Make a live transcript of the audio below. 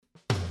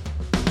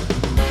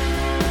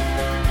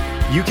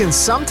You can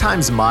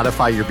sometimes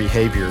modify your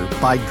behavior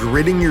by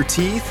gritting your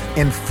teeth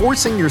and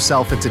forcing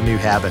yourself into new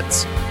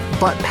habits.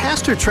 But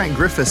Pastor Trent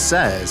Griffith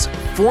says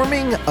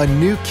forming a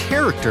new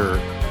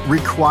character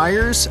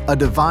requires a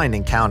divine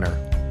encounter.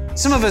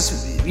 Some of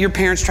us, your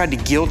parents tried to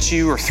guilt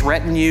you or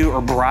threaten you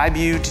or bribe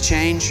you to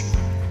change.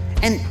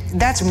 And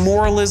that's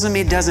moralism.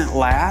 It doesn't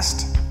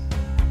last.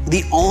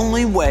 The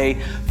only way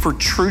for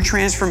true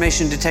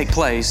transformation to take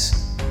place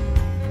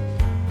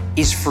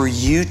is for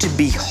you to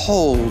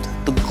behold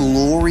the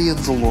glory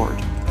of the Lord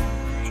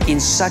in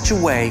such a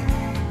way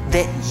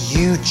that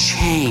you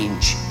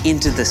change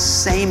into the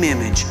same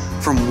image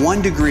from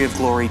one degree of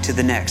glory to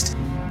the next.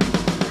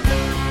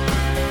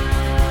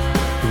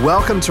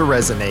 Welcome to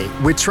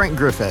Resonate with Trent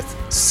Griffith,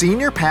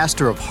 Senior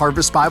Pastor of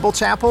Harvest Bible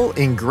Chapel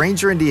in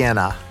Granger,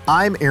 Indiana.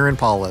 I'm Aaron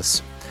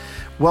Paulus.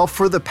 Well,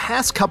 for the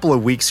past couple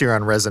of weeks here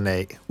on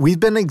Resonate,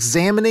 we've been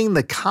examining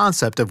the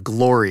concept of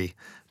glory.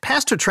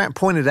 Pastor Trent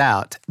pointed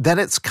out that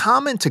it's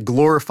common to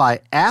glorify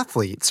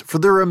athletes for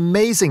their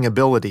amazing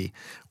ability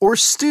or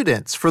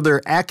students for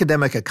their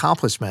academic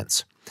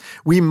accomplishments.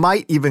 We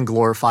might even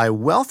glorify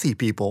wealthy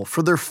people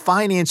for their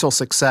financial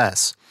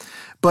success.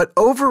 But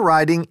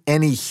overriding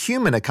any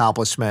human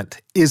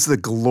accomplishment is the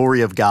glory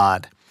of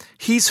God.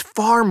 He's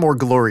far more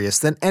glorious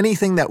than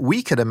anything that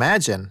we could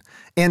imagine.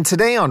 And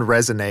today on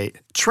Resonate,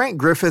 Trent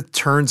Griffith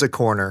turns a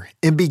corner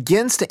and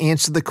begins to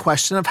answer the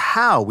question of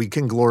how we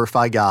can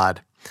glorify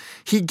God.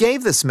 He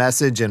gave this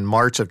message in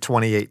March of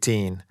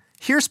 2018.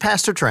 Here's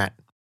Pastor Trent.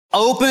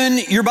 Open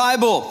your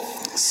Bible,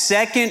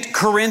 2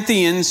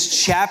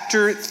 Corinthians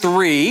chapter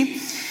 3.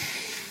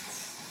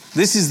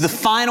 This is the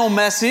final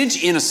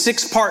message in a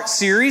 6-part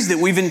series that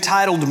we've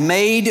entitled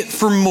Made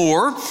for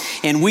More.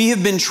 And we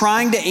have been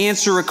trying to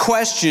answer a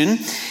question.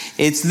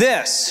 It's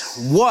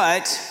this: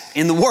 what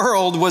in the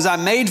world was I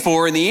made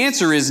for? And the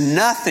answer is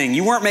nothing.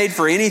 You weren't made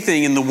for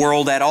anything in the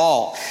world at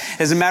all.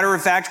 As a matter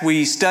of fact,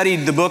 we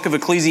studied the book of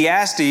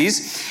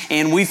Ecclesiastes,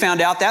 and we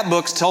found out that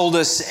book told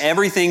us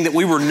everything that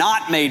we were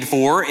not made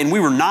for, and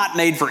we were not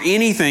made for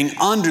anything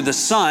under the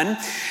sun.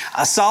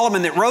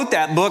 Solomon that wrote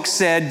that book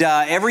said,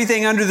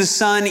 everything under the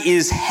sun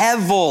is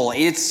hevel.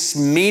 It's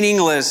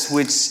meaningless,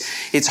 which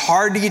it's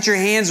hard to get your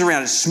hands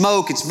around. It's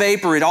smoke, it's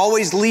vapor. It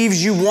always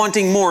leaves you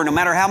wanting more. No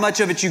matter how much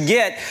of it you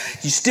get,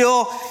 you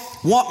still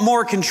want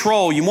more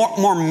control, you want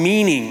more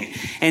meaning.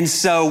 And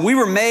so we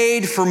were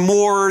made for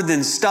more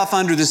than stuff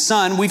under the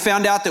sun. We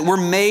found out that we're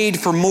made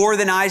for more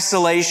than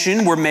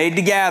isolation. We're made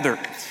to gather.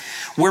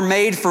 We're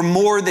made for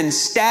more than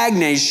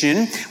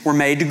stagnation. We're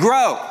made to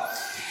grow.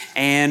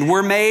 And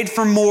we're made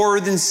for more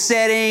than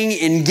setting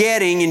and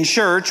getting in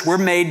church. We're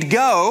made to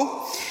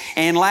go.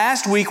 And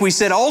last week we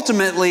said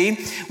ultimately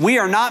we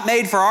are not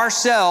made for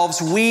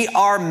ourselves. We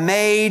are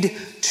made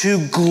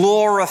to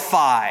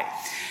glorify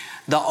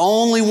the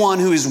only one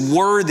who is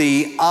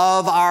worthy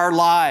of our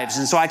lives.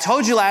 And so I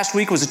told you last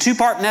week was a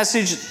 2-part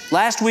message.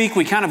 Last week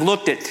we kind of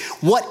looked at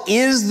what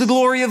is the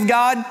glory of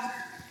God.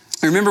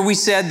 Remember we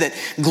said that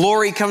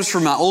glory comes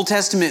from an Old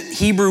Testament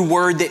Hebrew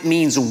word that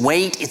means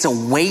weight. It's a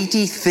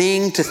weighty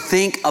thing to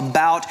think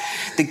about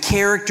the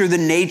character, the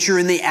nature,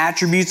 and the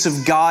attributes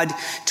of God,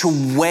 to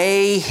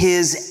weigh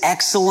His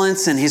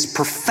excellence and His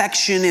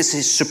perfection,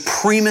 His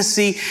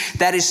supremacy.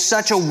 That is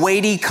such a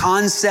weighty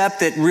concept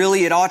that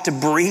really it ought to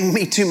bring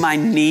me to my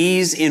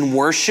knees in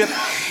worship.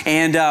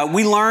 And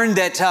we learned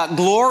that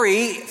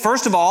glory,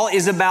 first of all,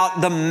 is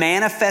about the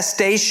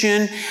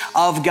manifestation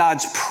of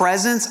God's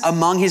presence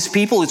among His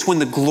people. It's when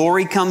the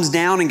glory comes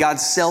down and God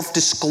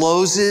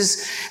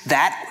self-discloses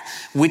that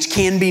which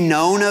can be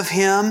known of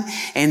Him.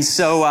 And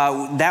so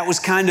that was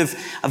kind of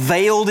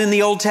veiled in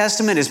the Old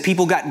Testament as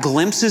people got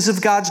glimpses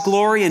of God's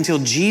glory until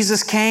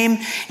Jesus came.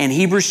 And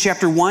Hebrews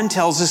chapter 1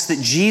 tells us that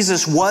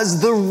Jesus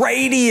was the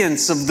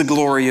radiance of the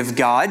glory of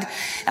God,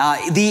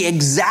 the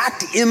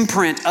exact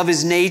imprint of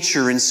His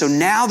nature. And so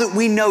now that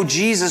we know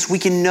Jesus, we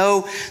can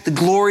know the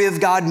glory of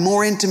God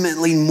more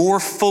intimately, more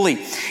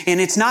fully. And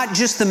it's not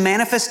just the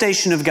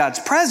manifestation of God's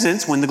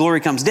presence when the glory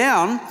comes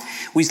down.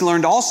 We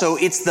learned also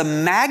it's the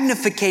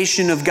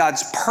magnification of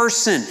God's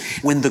person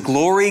when the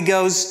glory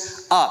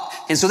goes up.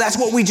 And so that's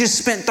what we just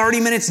spent 30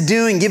 minutes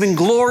doing, giving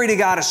glory to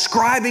God,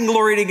 ascribing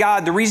glory to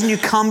God. The reason you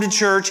come to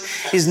church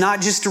is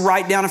not just to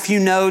write down a few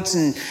notes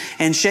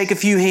and shake a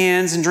few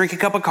hands and drink a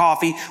cup of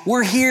coffee.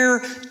 We're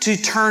here to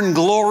turn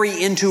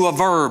glory into a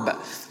verb.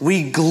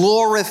 We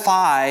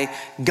glorify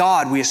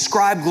God. We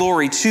ascribe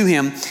glory to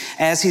Him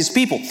as His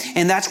people.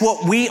 And that's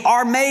what we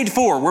are made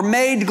for. We're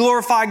made to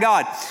glorify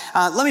God.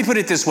 Let me put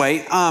it this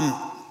way.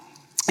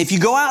 If you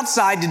go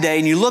outside today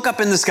and you look up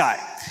in the sky,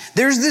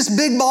 there's this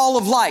big ball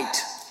of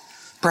light.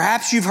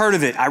 Perhaps you've heard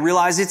of it. I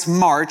realize it's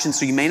March, and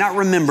so you may not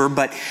remember,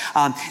 but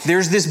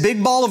there's this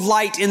big ball of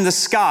light in the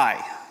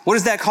sky. What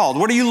is that called?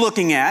 What are you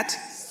looking at?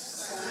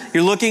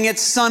 You're looking at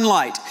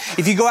sunlight.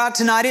 If you go out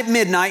tonight at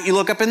midnight, you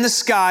look up in the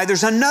sky,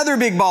 there's another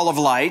big ball of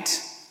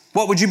light.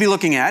 What would you be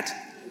looking at?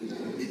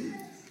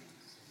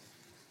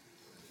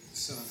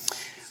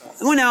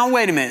 Well, now,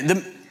 wait a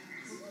minute.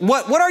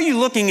 What are you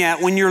looking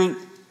at when you're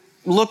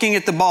looking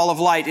at the ball of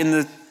light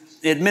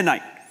at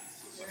midnight?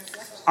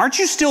 aren't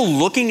you still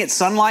looking at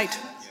sunlight?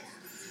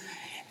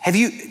 Have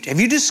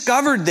you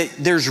discovered that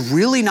there's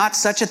really not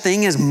such a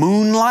thing as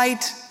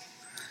moonlight?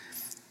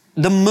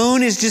 The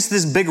moon is just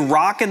this big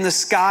rock in the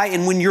sky,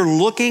 and when you're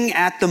looking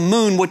at the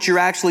moon, what you're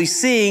actually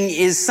seeing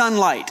is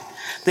sunlight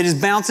that is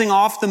bouncing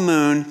off the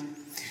moon.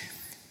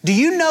 Do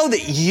you know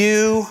that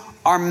you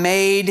are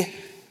made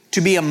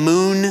to be a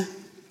moon?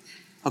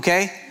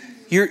 Okay?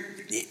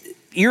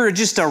 You're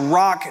just a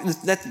rock.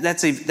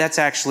 That's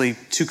actually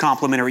too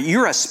complimentary.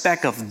 You're a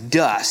speck of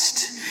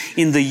dust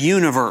in the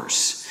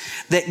universe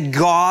that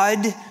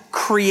God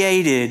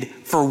created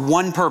for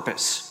one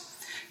purpose: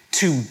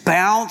 to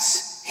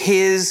bounce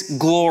His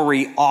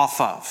glory off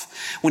of.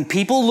 When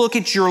people look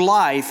at your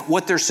life,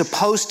 what they're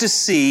supposed to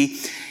see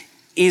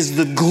is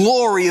the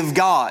glory of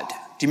God.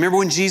 Do you remember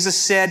when Jesus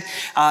said,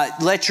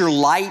 let your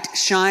light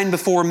shine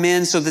before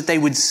men so that they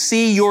would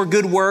see your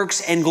good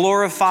works and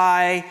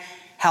glorify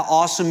how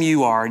awesome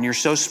you are, and you're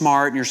so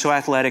smart and you're so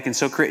athletic and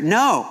so creative?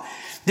 No,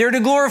 they're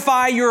to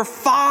glorify your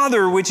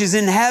Father which is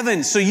in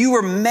heaven. So you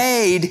were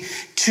made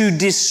to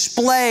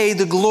display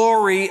the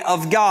glory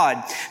of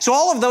God. So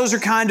all of those are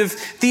kind of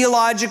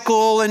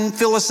theological and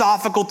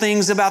philosophical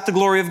things about the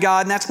glory of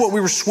God, and that's what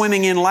we were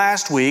swimming in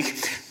last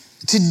week.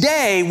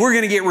 Today, we're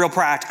going to get real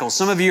practical.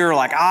 Some of you are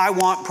like, I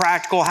want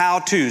practical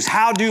how-tos.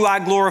 How do I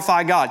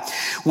glorify God?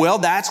 Well,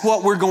 that's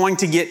what we're going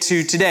to get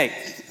to today.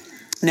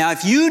 Now,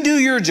 if you do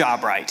your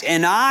job right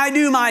and I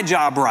do my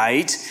job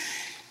right,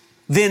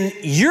 then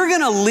you're going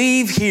to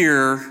leave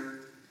here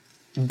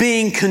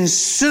being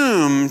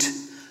consumed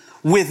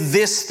with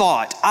this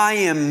thought: I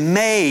am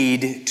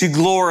made to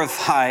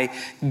glorify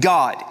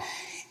God.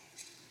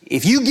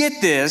 If you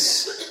get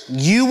this,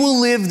 you will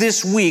live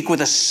this week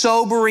with a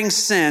sobering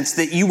sense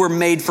that you were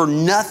made for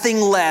nothing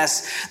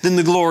less than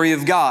the glory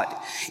of God.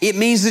 It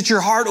means that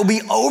your heart will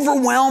be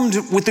overwhelmed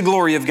with the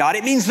glory of God.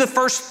 It means the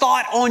first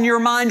thought on your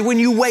mind when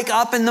you wake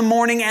up in the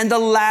morning and the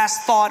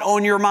last thought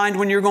on your mind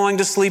when you're going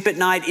to sleep at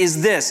night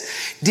is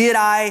this: did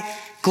I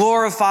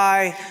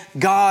glorify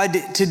God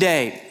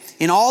today?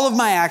 In all of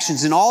my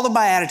actions, in all of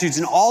my attitudes,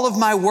 in all of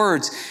my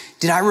words,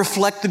 did I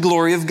reflect the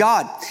glory of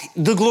God?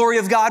 The glory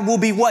of God will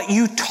be what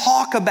you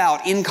talk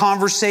about in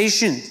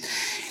conversation.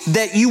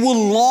 That you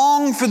will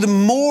long for the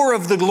more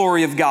of the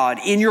glory of God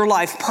in your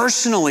life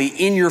personally,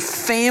 in your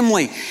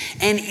family,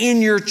 and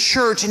in your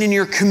church and in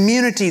your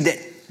community.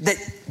 That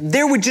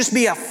there would just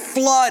be a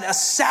flood, a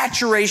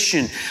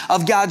saturation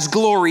of God's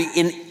glory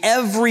in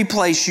every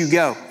place you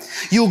go.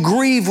 You'll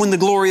grieve when the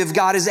glory of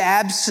God is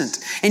absent,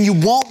 and you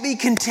won't be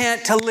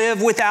content to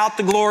live without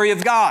the glory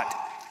of God.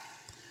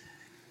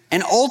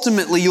 And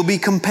ultimately, you'll be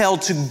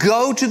compelled to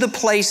go to the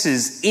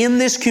places in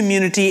this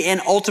community and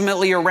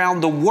ultimately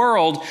around the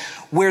world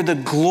where the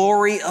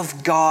glory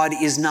of God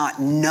is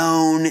not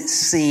known,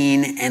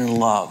 seen, and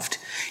loved.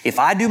 If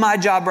I do my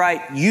job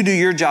right, you do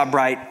your job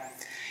right,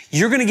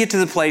 you're going to get to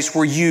the place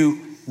where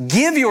you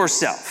give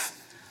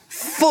yourself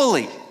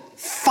fully,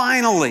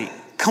 finally,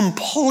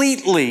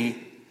 completely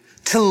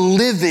to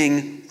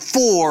living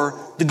for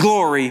the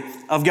glory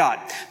of God.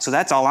 So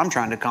that's all I'm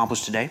trying to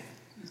accomplish today.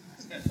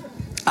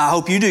 I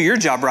hope you do your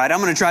job right. I'm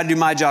going to try to do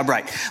my job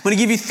right. I'm going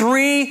to give you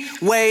 3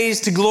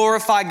 ways to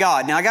glorify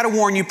God. Now, I got to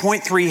warn you,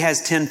 point 3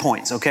 has 10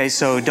 points, okay?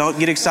 So don't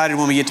get excited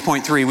when we get to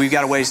point 3. We've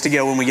got a ways to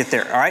go when we get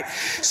there, all right?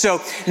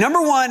 So,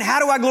 number 1, how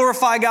do I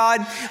glorify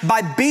God?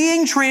 By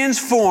being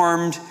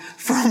transformed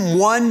from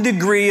one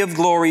degree of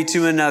glory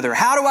to another.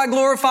 How do I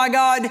glorify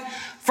God?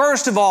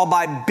 First of all,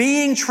 by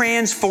being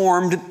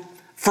transformed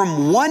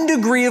from one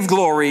degree of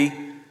glory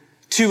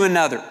to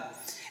another.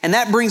 And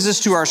that brings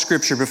us to our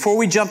scripture. Before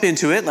we jump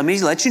into it, let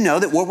me let you know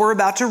that what we're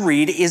about to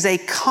read is a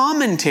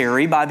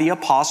commentary by the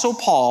Apostle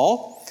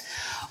Paul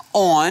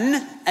on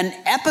an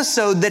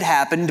episode that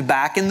happened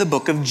back in the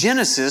book of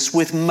Genesis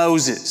with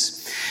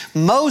Moses.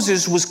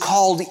 Moses was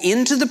called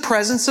into the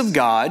presence of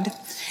God,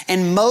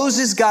 and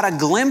Moses got a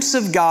glimpse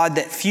of God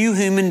that few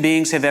human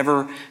beings have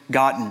ever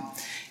gotten.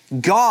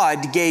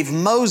 God gave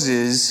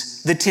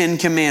Moses the 10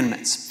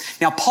 Commandments.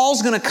 Now,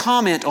 Paul's going to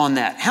comment on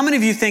that. How many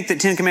of you think that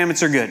 10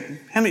 Commandments are good?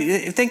 How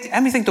many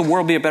think the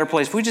world would be a better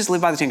place if we just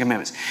lived by the 10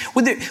 Commandments?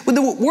 Would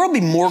the world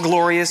be more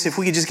glorious if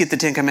we could just get the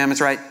 10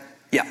 Commandments right?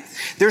 Yeah.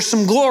 There's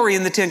some glory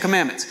in the 10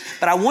 Commandments.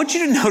 But I want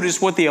you to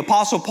notice what the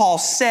Apostle Paul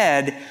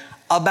said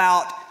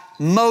about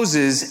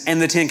Moses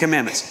and the 10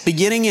 Commandments.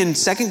 Beginning in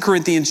 2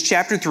 Corinthians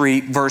chapter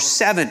 3, verse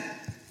 7.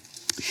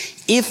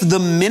 If the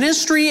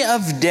ministry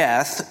of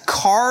death,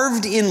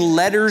 carved in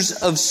letters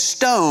of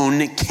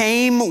stone,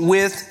 came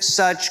with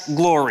such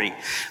glory.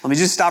 Let me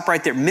just stop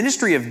right there.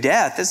 Ministry of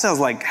death, that sounds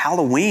like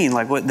Halloween.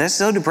 Like, what? That's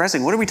so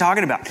depressing. What are we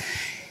talking about?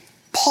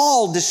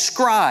 Paul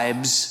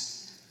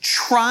describes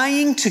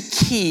trying to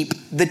keep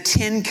the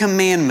 10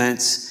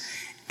 Commandments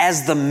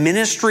as the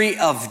ministry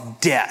of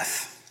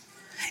death.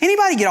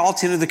 Anybody get all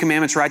 10 of the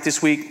commandments right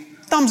this week?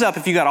 Thumbs up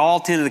if you got all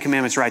 10 of the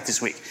commandments right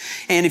this week.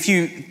 And if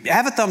you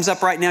have a thumbs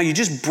up right now, you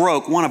just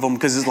broke one of them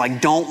because it's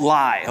like, don't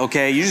lie,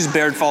 okay? You just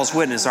bared false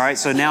witness, all right?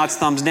 So now it's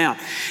thumbs down.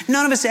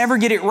 None of us ever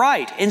get it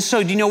right. And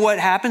so do you know what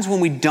happens when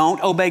we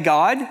don't obey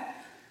God?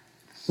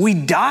 we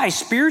die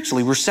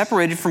spiritually. We're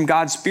separated from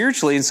God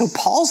spiritually. And so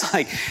Paul's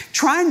like,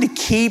 trying to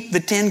keep the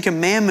 10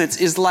 Commandments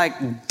is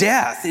like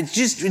death. It's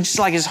just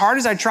like, as hard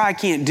as I try, I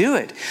can't do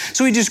it.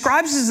 So he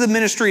describes as the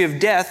ministry of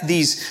death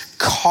these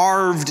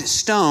carved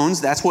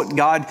stones. That's what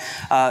God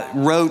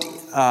wrote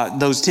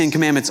those 10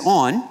 Commandments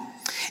on.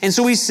 And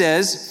so he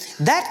says,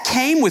 that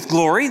came with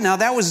glory. Now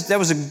that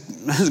was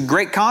a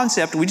great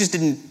concept. We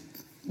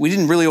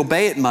didn't really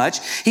obey it much.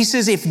 He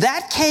says, if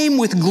that came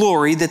with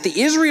glory, that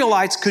the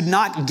Israelites could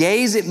not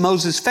gaze at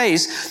Moses'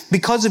 face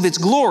because of its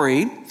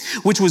glory,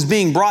 which was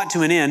being brought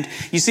to an end.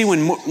 You see,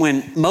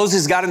 when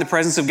Moses got in the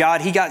presence of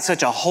God, he got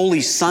such a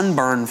holy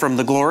sunburn from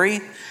the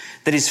glory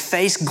that his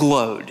face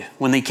glowed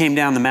when they came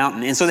down the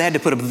mountain. And so they had to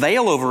put a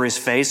veil over his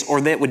face or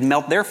that would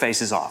melt their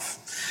faces off.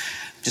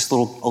 Just a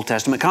little Old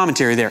Testament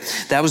commentary there.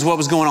 That was what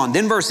was going on.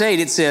 Then verse 8,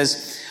 it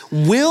says,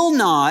 will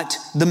not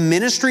the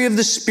ministry of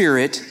the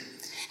Spirit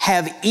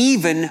have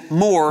even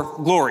more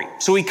glory?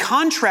 So we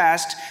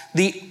contrast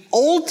the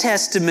Old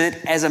Testament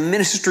as a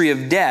ministry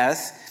of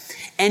death,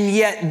 and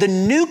yet the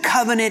new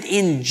covenant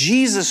in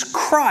Jesus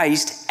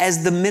Christ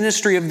as the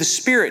ministry of the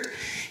Spirit.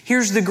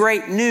 Here's the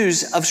great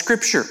news of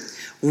Scripture.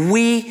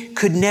 We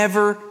could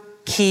never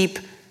keep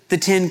the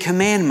 10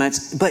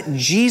 Commandments, but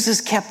Jesus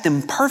kept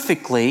them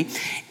perfectly.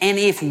 And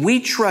if we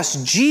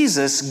trust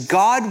Jesus,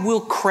 God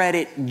will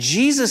credit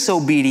Jesus'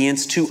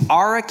 obedience to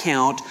our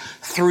account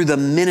through the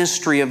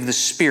ministry of the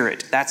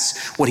Spirit.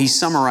 That's what he's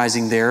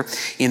summarizing there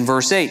in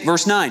verse 8.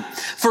 Verse 9,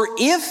 for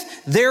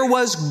if there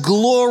was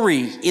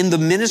glory in the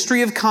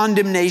ministry of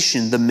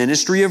condemnation, the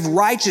ministry of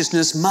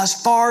righteousness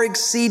must far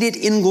exceed it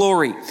in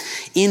glory.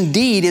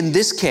 Indeed, in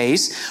this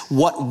case,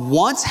 what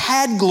once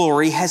had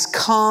glory has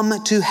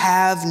come to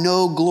have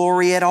no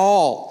glory at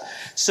all.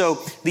 So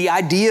the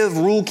idea of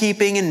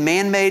rule-keeping and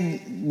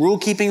man-made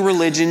rule-keeping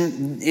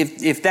religion,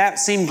 if that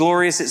seemed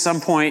glorious at some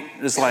point,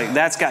 it's like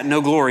that's got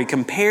no glory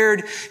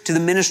compared to the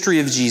ministry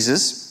of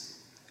Jesus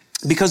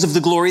because of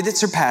the glory that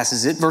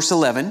surpasses it. Verse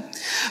 11,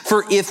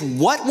 for if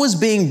what was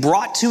being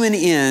brought to an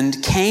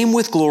end came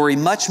with glory,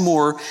 much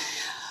more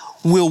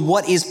will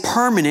what is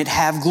permanent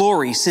have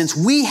glory. Since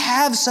we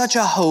have such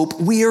a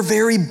hope, we are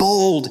very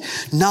bold,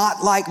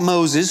 not like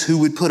Moses, who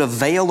would put a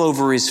veil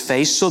over his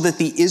face so that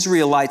the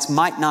Israelites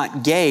might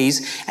not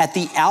gaze at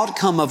the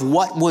outcome of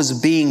what was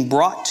being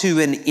brought to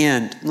an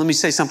end. Let me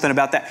say something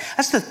about that.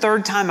 That's the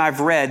third time I've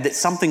read that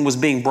something was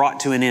being brought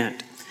to an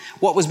end.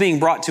 What was being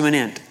brought to an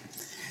end?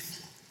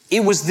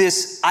 It was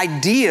this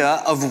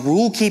idea of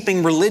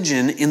rule-keeping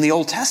religion in the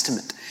Old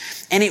Testament.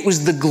 And it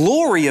was the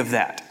glory of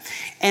that.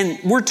 And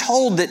we're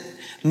told that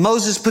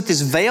Moses put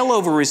this veil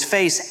over his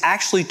face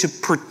actually to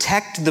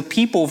protect the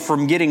people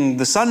from getting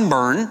the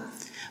sunburn.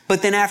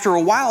 But then after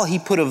a while, he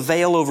put a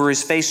veil over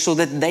his face so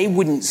that they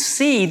wouldn't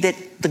see that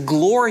the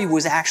glory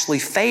was actually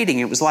fading.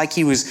 It was like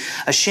he was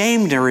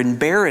ashamed or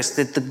embarrassed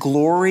that the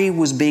glory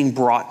was being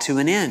brought to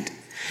an end.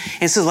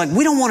 And so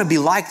we don't want to be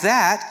like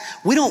that.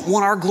 We don't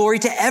want our glory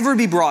to ever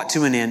be brought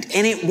to an end.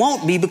 And it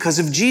won't be because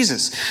of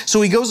Jesus.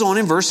 So he goes on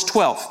in verse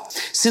 12.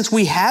 Since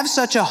we have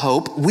such a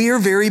hope, we are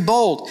very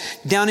bold.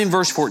 Down in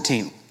verse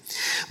 14.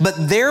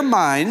 But their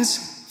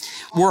minds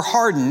were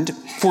hardened,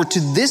 for to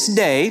this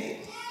day,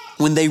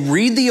 when they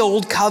read the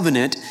old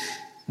covenant,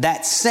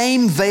 that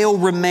same veil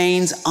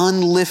remains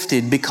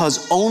unlifted,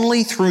 because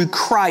only through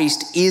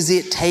Christ is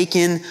it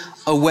taken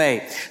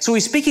away. So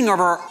he's speaking of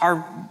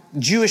our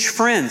Jewish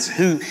friends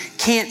who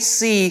can't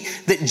see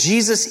that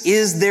Jesus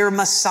is their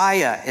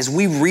Messiah as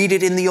we read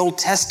it in the Old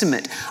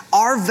Testament.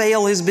 Our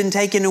veil has been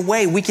taken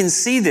away. We can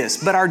see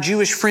this, but our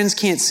Jewish friends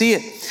can't see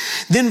it.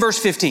 Then verse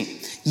 15.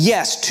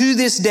 Yes, to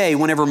this day,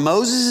 whenever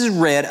Moses is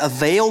read, a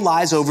veil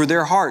lies over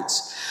their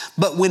hearts.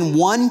 But when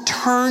one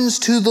turns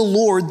to the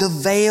Lord, the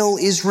veil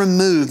is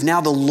removed.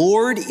 Now the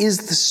Lord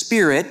is the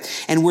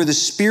Spirit, and where the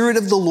Spirit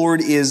of the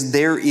Lord is,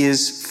 there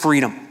is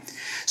freedom.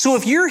 So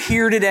if you're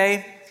here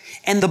today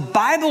and the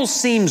Bible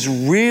seems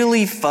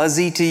really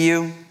fuzzy to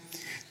you,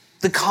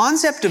 the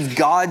concept of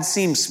God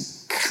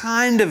seems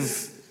kind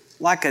of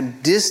like a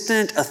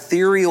distant,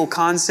 ethereal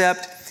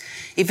concept,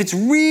 if it's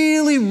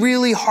really,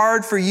 really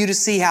hard for you to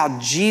see how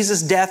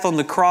Jesus' death on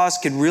the cross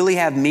could really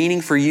have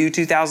meaning for you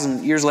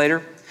 2,000 years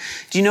later,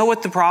 do you know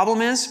what the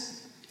problem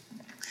is?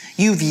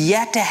 You've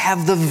yet to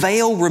have the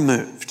veil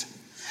removed.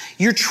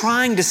 You're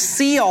trying to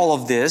see all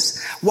of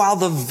this while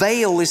the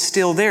veil is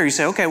still there. You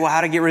say, okay, well, how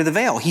to get rid of the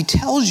veil? He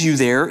tells you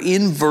there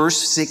in verse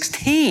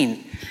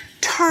 16,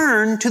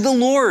 turn to the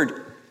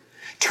Lord.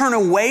 Turn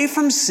away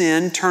from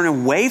sin, turn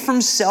away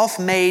from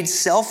self-made,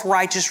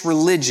 self-righteous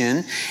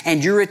religion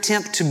and your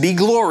attempt to be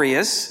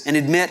glorious and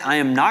admit I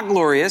am not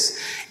glorious,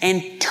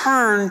 and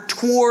turn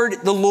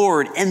toward the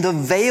Lord, and the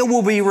veil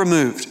will be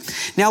removed.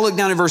 Now look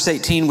down at verse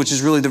 18, which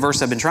is really the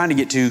verse I've been trying to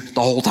get to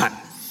the whole time.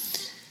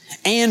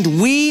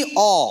 And we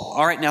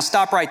all right, now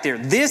stop right there.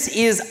 This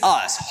is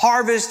us,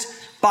 Harvest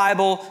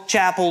Bible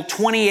Chapel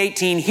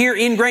 2018 here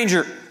in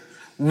Granger.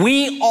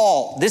 We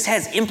all, this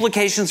has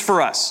implications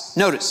for us.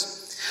 Notice,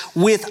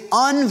 with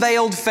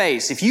unveiled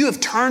face, if you have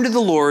turned to the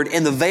Lord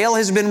and the veil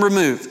has been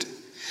removed,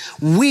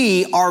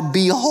 we are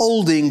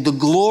beholding the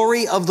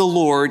glory of the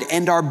Lord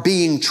and are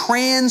being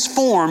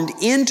transformed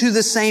into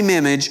the same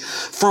image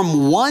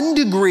from one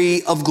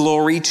degree of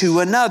glory to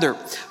another.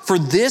 For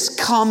this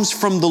comes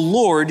from the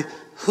Lord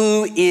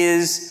who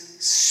is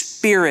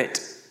Spirit.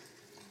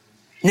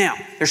 Now,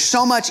 there's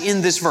so much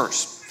in this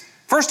verse.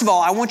 First of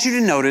all, I want you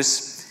to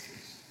notice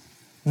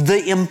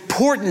the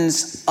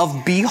importance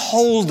of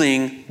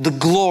beholding the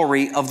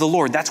glory of the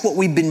Lord. That's what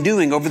we've been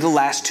doing over the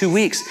last 2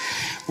 weeks.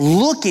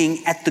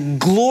 Looking at the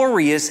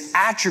glorious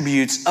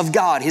attributes of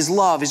God, His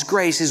love, His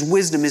grace, His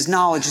wisdom, His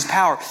knowledge, His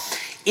power.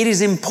 It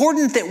is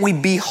important that we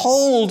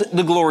behold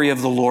the glory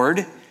of the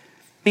Lord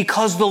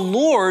because the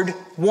Lord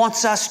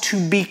wants us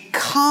to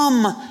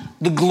become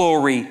the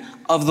glory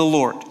of the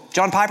Lord.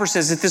 John Piper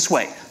says it this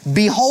way: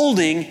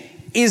 beholding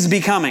is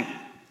becoming.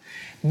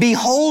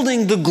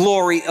 Beholding the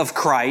glory of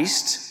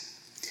Christ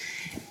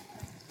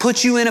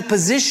puts you in a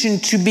position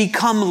to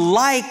become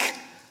like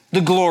the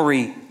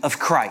glory of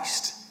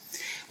Christ.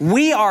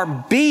 We are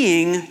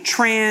being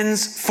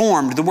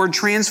transformed. The word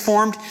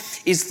transformed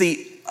is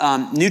the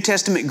New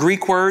Testament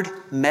Greek word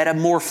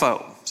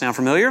metamorpho. Sound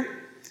familiar?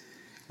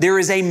 There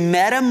is a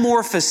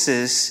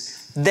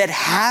metamorphosis that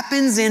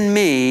happens in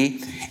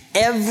me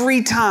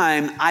every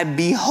time I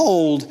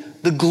behold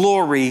the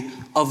glory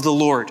of the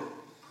Lord.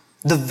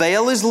 The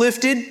veil is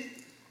lifted.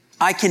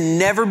 I can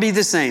never be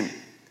the same.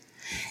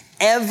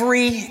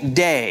 Every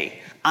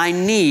day, I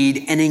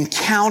need an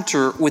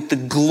encounter with the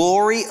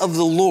glory of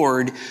the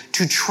Lord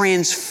to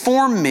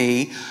transform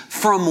me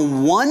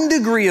from one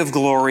degree of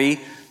glory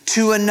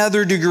to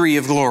another degree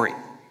of glory.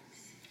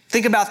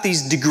 Think about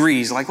these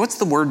degrees. Like, what's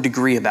the word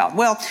degree about?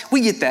 Well,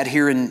 we get that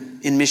here in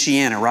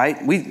Michiana,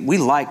 right? We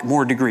like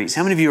more degrees.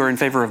 How many of you are in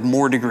favor of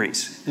more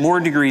degrees? More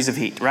degrees of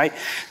heat, right?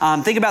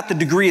 Think about the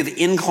degree of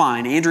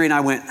incline. Andrea and I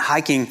went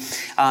hiking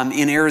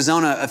in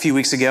Arizona a few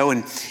weeks ago,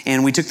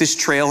 and we took this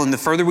trail, and the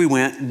further we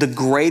went, the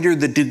greater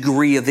the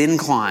degree of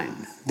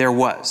incline there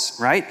was,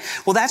 right?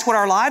 Well, that's what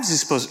our lives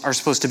are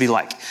supposed to be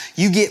like.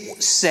 You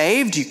get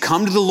saved, you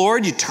come to the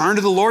Lord, you turn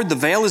to the Lord, the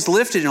veil is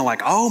lifted, and you're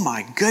like, oh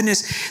my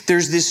goodness,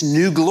 there's this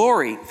new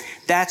glory.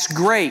 That's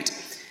great.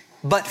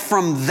 But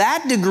from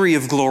that degree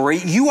of glory,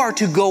 you are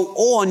to go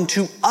on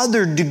to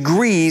other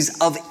degrees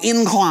of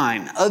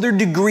incline, other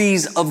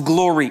degrees of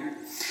glory.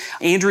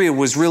 Andrea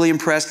was really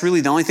impressed.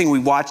 Really, the only thing we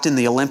watched in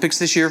the Olympics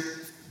this year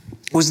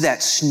was that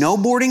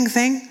snowboarding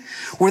thing,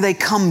 where they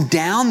come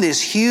down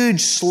this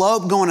huge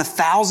slope going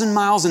 1,000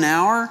 miles an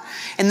hour,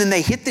 and then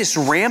they hit this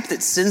ramp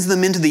that sends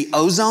them into the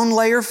ozone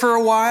layer for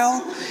a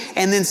while,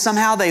 and then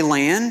somehow they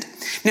land.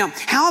 Now,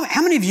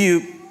 how many of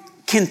you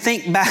can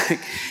think back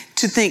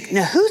to think,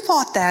 now who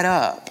thought that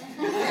up?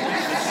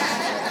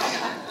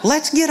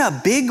 Let's get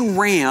a big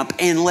ramp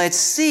and let's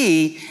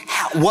see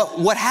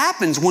what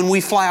happens when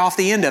we fly off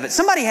the end of it.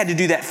 Somebody had to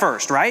do that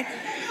first, right?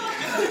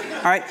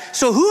 All right,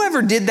 so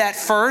whoever did that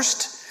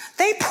first,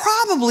 they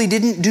probably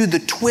didn't do the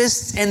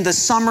twists and the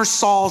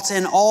somersaults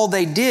and all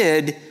they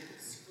did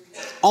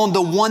on the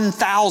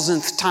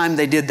 1,000th time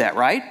they did that,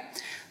 right?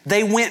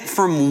 They went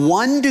from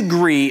one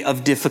degree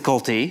of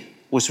difficulty,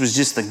 which was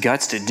just the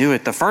guts to do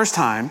it the first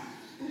time,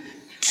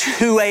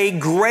 to a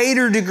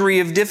greater degree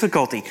of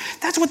difficulty.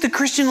 That's what the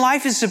Christian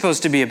life is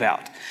supposed to be about.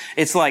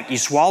 It's like you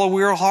swallow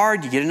real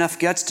hard, you get enough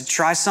guts to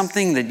try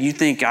something that you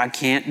think, I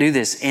can't do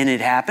this, and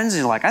it happens, and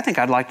you're like, I think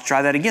I'd like to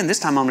try that again. This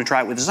time I'm going to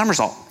try it with a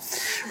somersault,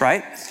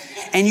 right?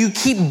 And you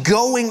keep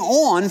going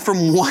on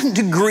from one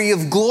degree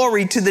of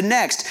glory to the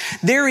next.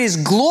 There is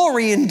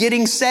glory in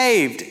getting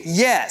saved.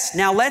 Yes.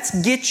 Now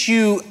let's get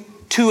you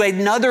to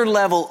another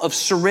level of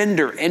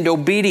surrender and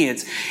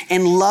obedience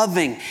and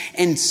loving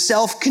and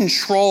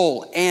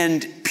self-control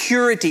and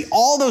purity,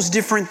 all those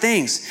different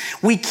things.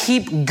 We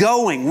keep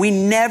going. We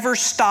never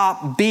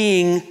stop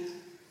being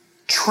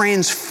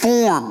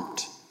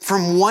transformed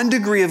from one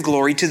degree of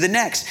glory to the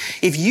next.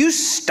 If you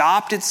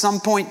stopped at some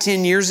point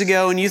 10 years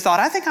ago and you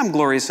thought, I think I'm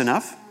glorious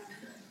enough,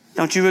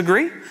 don't you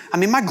agree? I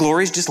mean, my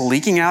glory is just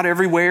leaking out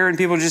everywhere and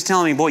people are just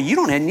telling me, boy, you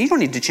don't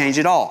need to change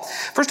at all.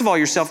 First of all,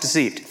 you're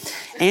self-deceived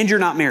and you're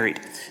not married.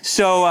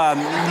 So,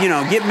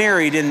 get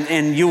married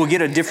and you will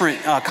get a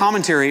different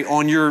commentary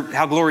on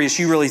how glorious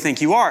you really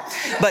think you are.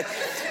 But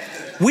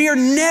we are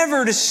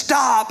never to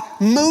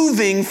stop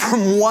moving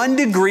from one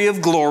degree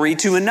of glory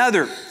to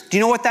another. Do you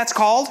know what that's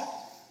called?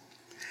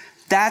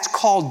 That's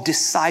called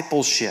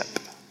discipleship.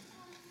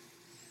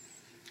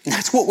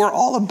 That's what we're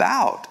all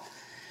about.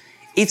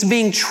 It's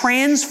being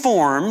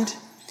transformed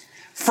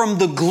from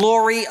the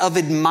glory of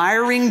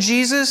admiring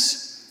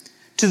Jesus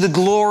to the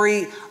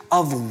glory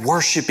of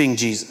worshiping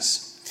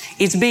Jesus.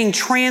 It's being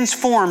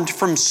transformed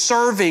from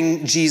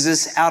serving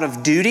Jesus out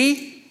of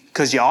duty,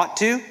 because you ought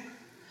to,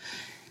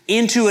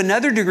 into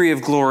another degree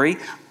of glory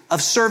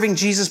of serving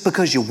Jesus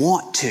because you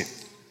want to.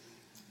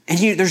 And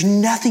there's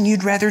nothing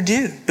you'd rather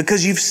do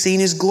because you've seen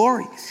His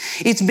glory.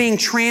 It's being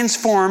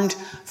transformed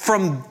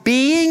from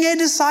being a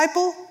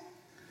disciple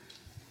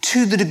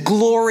to the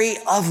glory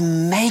of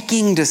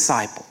making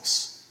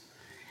disciples.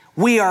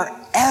 We are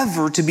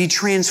ever to be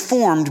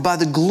transformed by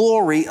the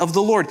glory of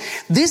the Lord.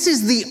 This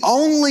is the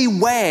only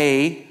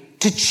way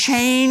to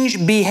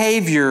change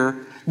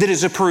behavior that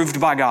is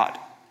approved by God.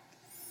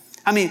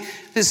 I mean,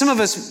 some of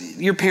us,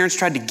 your parents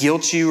tried to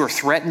guilt you or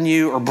threaten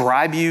you or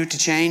bribe you to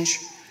change.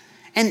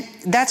 And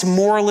that's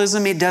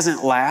moralism. It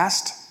doesn't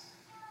last.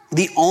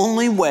 The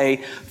only way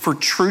for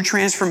true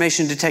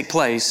transformation to take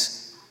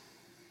place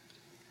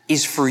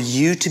is for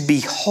you to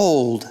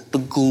behold the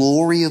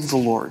glory of the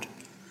Lord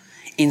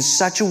in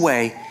such a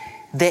way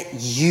that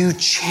you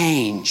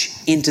change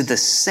into the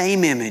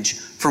same image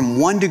from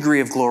one degree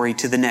of glory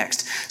to the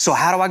next. So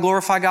how do I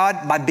glorify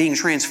God? By being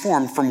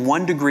transformed from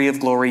one degree of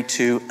glory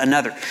to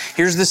another.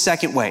 Here's the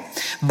second way.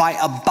 By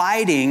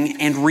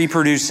abiding and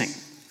reproducing.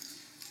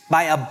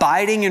 By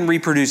abiding and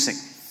reproducing.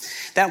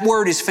 That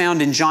word is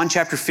found in John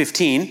chapter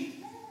 15.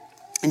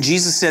 And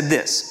Jesus said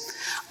this,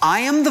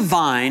 I am the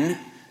vine,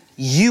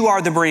 you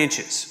are the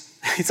branches.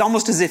 It's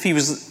almost as if he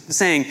was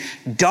saying,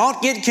 don't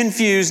get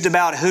confused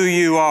about who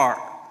you are.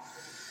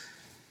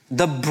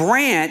 The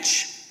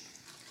branch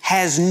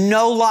has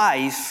no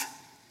life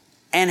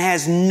and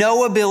has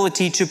no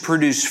ability to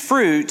produce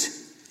fruit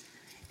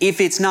if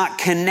it's not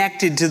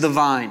connected to the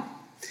vine.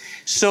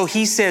 So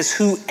he says,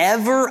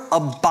 whoever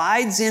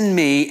abides in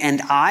me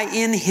and I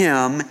in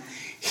him,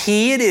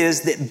 he it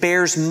is that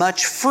bears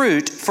much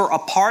fruit, for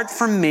apart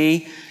from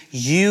me,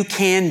 you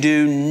can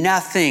do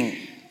nothing.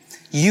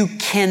 You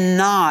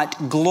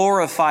cannot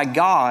glorify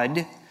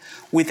God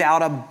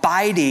without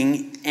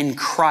abiding in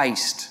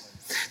Christ.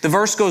 The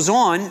verse goes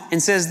on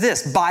and says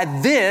this, by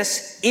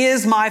this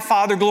is my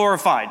Father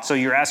glorified. So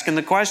you're asking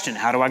the question,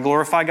 how do I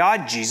glorify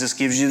God? Jesus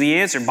gives you the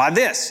answer, by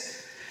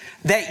this,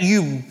 that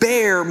you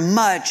bear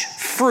much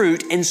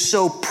fruit and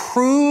so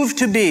prove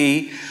to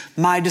be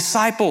my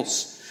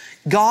disciples.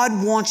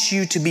 God wants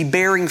you to be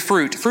bearing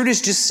fruit. Fruit is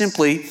just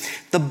simply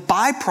the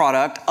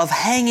byproduct of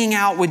hanging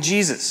out with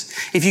Jesus.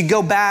 If you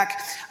go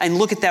back and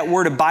look at that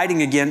word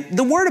abiding again,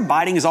 the word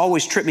abiding has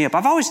always tripped me up.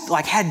 I've always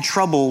had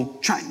trouble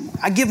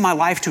I give my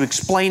life to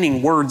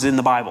explaining words in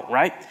the Bible,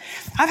 right?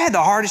 I've had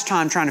the hardest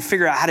time trying to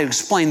figure out how to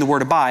explain the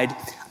word abide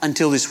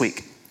until this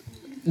week.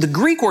 The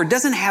Greek word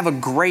doesn't have a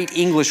great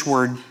English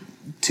word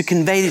to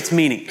convey its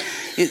meaning.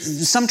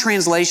 Some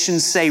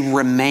translations say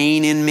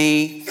remain in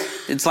me.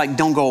 It's like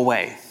don't go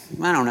away.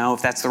 I don't know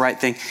if that's the right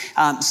thing.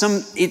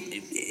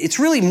 It's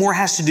really more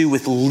has to do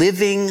with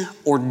living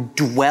or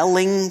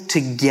dwelling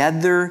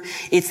together.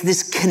 It's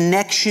this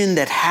connection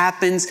that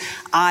happens,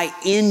 I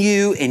in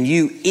you and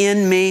you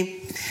in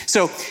me.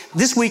 So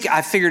this week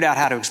I figured out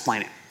how to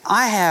explain it.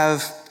 I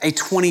have a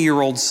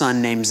 20-year-old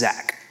son named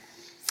Zach.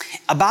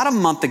 About a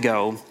month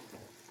ago,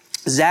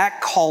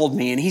 Zach called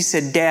me and he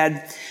said,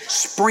 Dad,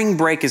 spring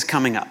break is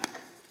coming up.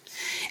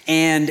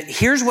 And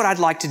here's what I'd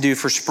like to do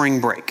for spring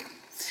break.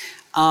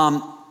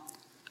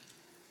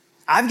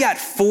 I've got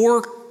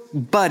 4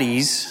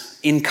 buddies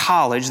in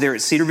college. They're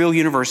at Cedarville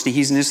University.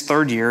 He's in his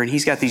 3rd year, and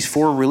he's got these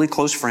 4 really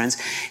close friends.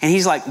 And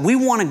he's like, we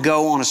want to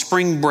go on a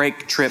spring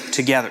break trip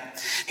together.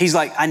 He's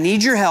like, I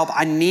need your help.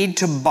 I need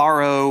to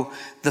borrow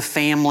the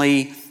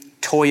family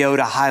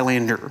Toyota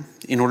Highlander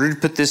in order to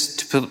put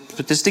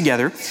this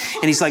together.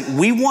 And he's like,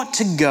 we want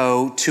to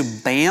go to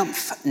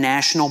Banff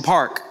National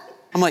Park.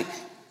 I'm like,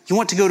 you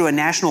want to go to a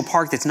national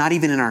park that's not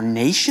even in our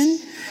nation?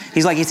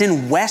 He's like, it's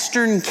in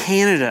Western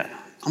Canada.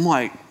 I'm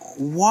like,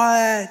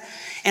 what?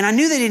 And I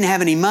knew they didn't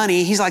have any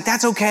money. He's like,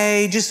 that's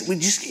okay. We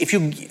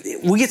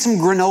get some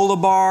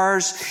granola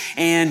bars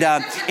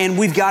and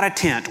we've got a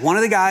tent. One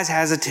of the guys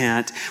has a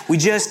tent. We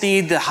just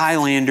need the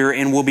Highlander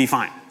and we'll be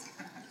fine.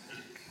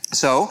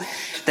 So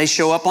they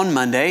show up on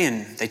Monday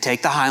and they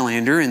take the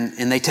Highlander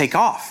and they take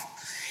off.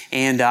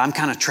 And I'm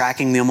kind of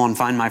tracking them on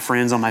Find My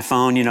Friends on my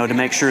phone, to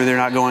make sure they're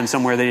not going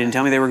somewhere they didn't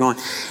tell me they were going.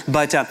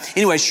 But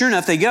anyway, sure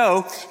enough, they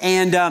go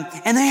and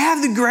they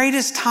have the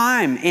greatest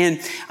time. And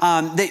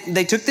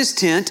they took this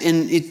tent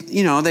and they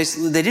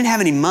didn't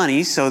have any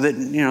money, so that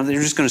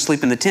they're just going to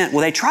sleep in the tent.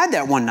 Well, they tried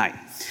that one night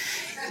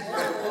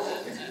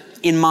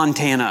in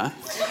Montana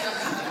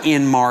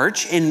in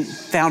March and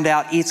found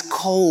out it's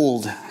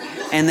cold.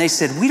 And they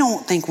said, we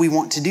don't think we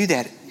want to do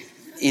that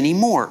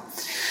anymore.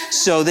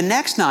 So the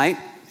next night,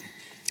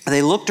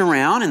 they looked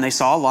around and they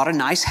saw a lot of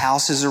nice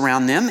houses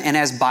around them. And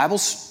as Bible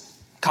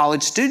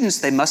college students,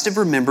 they must have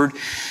remembered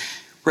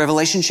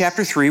Revelation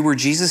chapter 3, where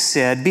Jesus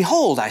said,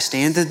 behold, I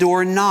stand at the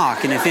door and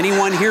knock. And if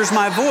anyone hears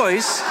my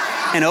voice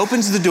and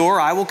opens the door,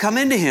 I will come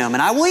into him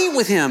and I will eat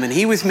with him and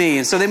he with me.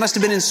 And so they must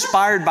have been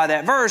inspired by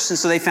that verse. And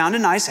so they found a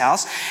nice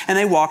house and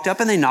they walked up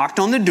and they knocked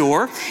on the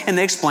door and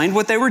they explained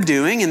what they were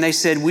doing. And they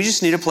said, we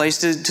just need a place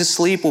to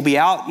sleep. We'll be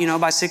out,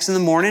 by 6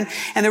 a.m.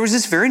 And there was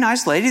this very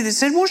nice lady that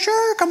said, well,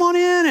 sure, come on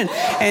in.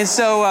 And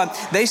so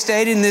they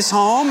stayed in this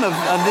home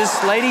of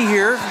this lady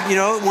here,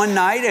 one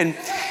night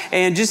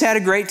and just had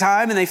a great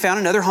time. And they found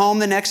another home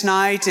the next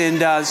night.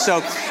 And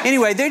so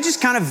anyway, they're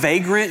just kind of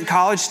vagrant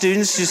college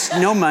students, just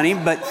no money.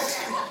 But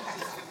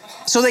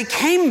so they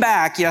came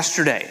back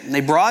yesterday. And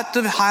they brought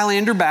the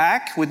Highlander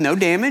back with no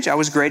damage. I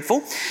was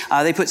grateful.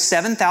 They put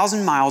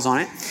 7,000 miles on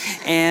it.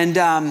 And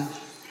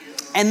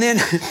then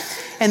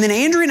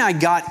Andrea and I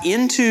got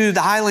into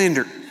the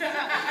Highlander.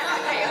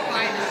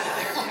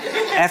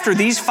 After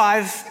these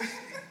 5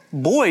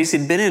 boys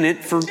had been in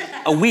it for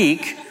a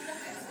week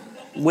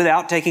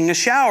without taking a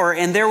shower,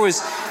 and there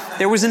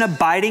was an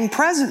abiding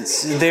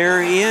presence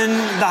there in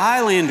the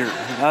Highlander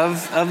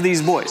of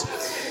these boys.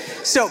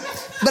 So,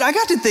 but I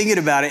got to thinking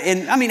about it,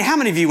 and I mean, how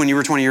many of you when you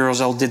were 20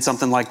 years old did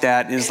something like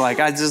that? And it's like,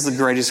 this is the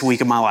greatest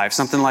week of my life,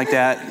 something like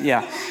that.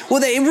 Yeah.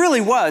 Well, it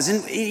really was.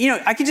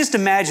 And, I could just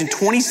imagine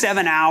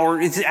 27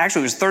 hours, it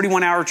was a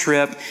 31-hour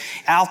trip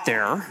out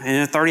there,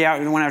 and a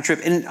 31-hour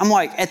trip. And I'm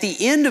like, at the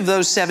end of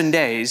those 7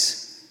 days,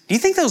 do you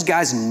think those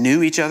guys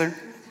knew each other?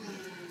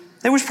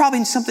 There's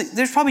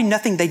probably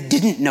nothing they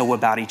didn't know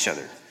about each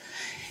other.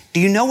 Do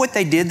you know what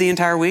they did the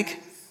entire week?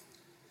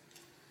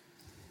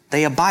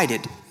 They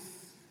abided.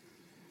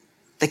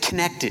 They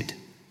connected.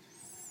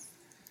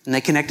 And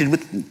they connected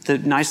with the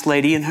nice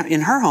lady in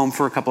her home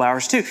for a couple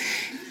hours too.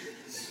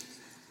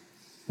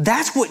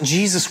 That's what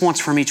Jesus wants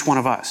from each one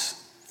of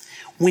us.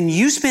 When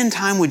you spend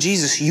time with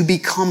Jesus, you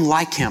become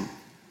like him.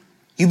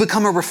 You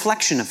become a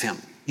reflection of him.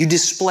 You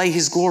display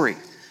his glory.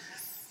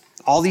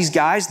 All these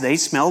guys, they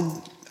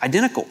smelled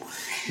identical.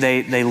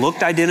 They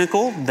looked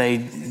identical.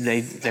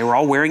 They were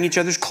all wearing each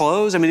other's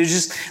clothes. I mean, it was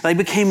just, they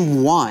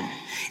became one.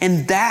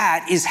 And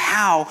that is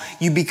how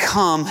you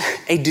become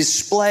a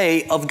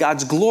display of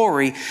God's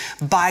glory,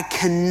 by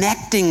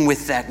connecting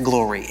with that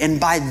glory. And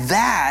by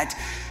that,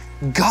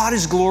 God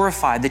is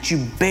glorified, that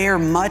you bear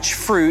much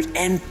fruit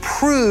and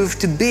prove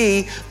to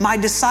be my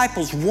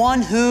disciples,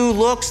 one who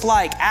looks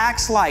like,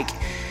 acts like,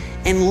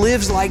 and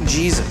lives like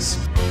Jesus.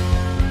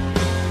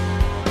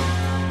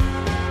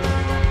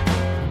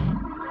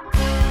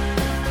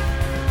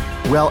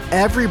 Well,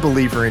 every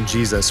believer in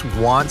Jesus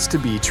wants to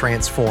be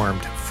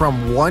transformed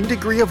from one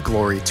degree of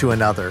glory to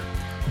another.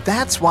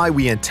 That's why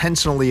we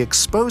intentionally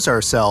expose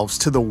ourselves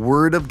to the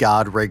Word of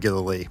God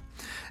regularly.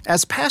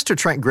 As Pastor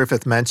Trent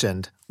Griffith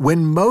mentioned,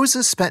 when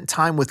Moses spent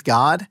time with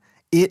God,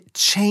 it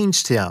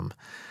changed him.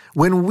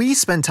 When we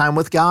spend time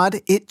with God,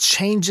 it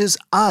changes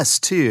us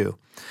too.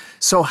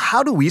 So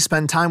how do we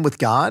spend time with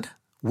God?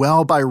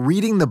 Well, by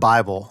reading the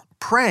Bible,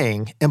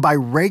 praying, and by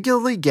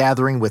regularly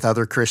gathering with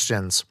other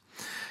Christians.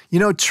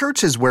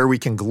 Church is where we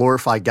can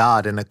glorify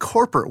God in a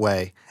corporate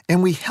way,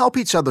 and we help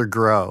each other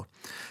grow.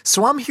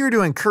 So I'm here to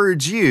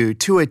encourage you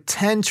to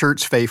attend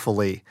church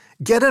faithfully.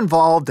 Get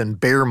involved and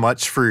bear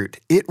much fruit.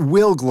 It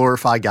will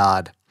glorify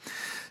God.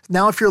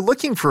 Now, if you're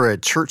looking for a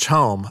church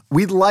home,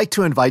 we'd like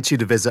to invite you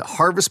to visit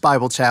Harvest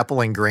Bible Chapel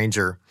in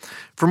Granger.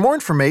 For more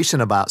information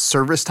about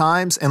service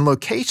times and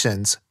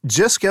locations,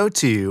 just go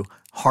to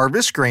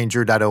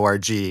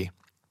harvestgranger.org.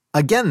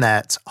 Again,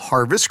 that's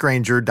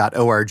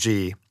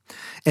harvestgranger.org.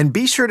 And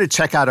be sure to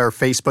check out our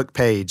Facebook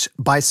page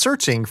by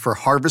searching for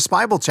Harvest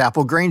Bible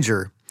Chapel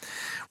Granger.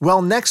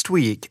 Well, next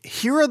week,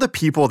 here are the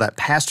people that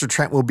Pastor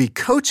Trent will be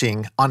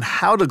coaching on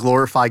how to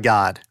glorify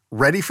God.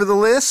 Ready for the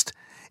list?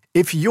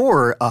 If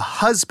you're a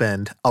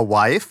husband, a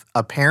wife,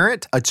 a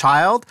parent, a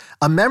child,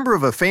 a member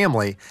of a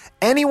family,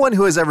 anyone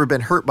who has ever been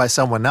hurt by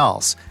someone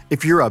else,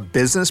 if you're a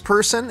business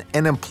person,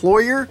 an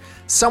employer,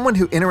 someone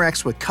who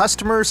interacts with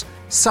customers,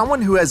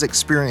 someone who has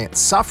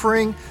experienced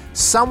suffering,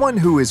 someone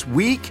who is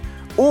weak,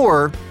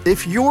 or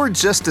if you're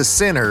just a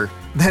sinner,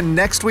 then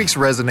next week's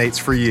resonates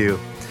for you.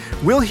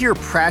 We'll hear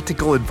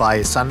practical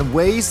advice on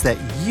ways that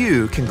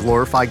you can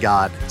glorify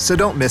God, so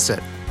don't miss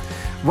it.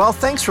 Well,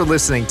 thanks for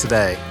listening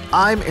today.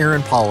 I'm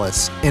Aaron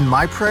Paulus, and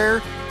my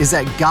prayer is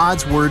that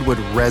God's Word would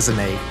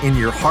resonate in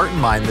your heart and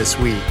mind this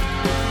week.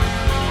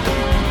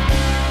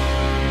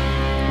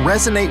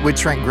 Resonate with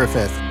Trent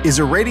Griffith is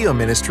a radio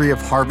ministry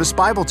of Harvest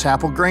Bible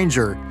Chapel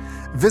Granger.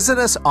 Visit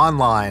us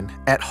online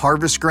at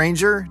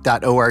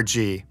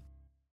harvestgranger.org.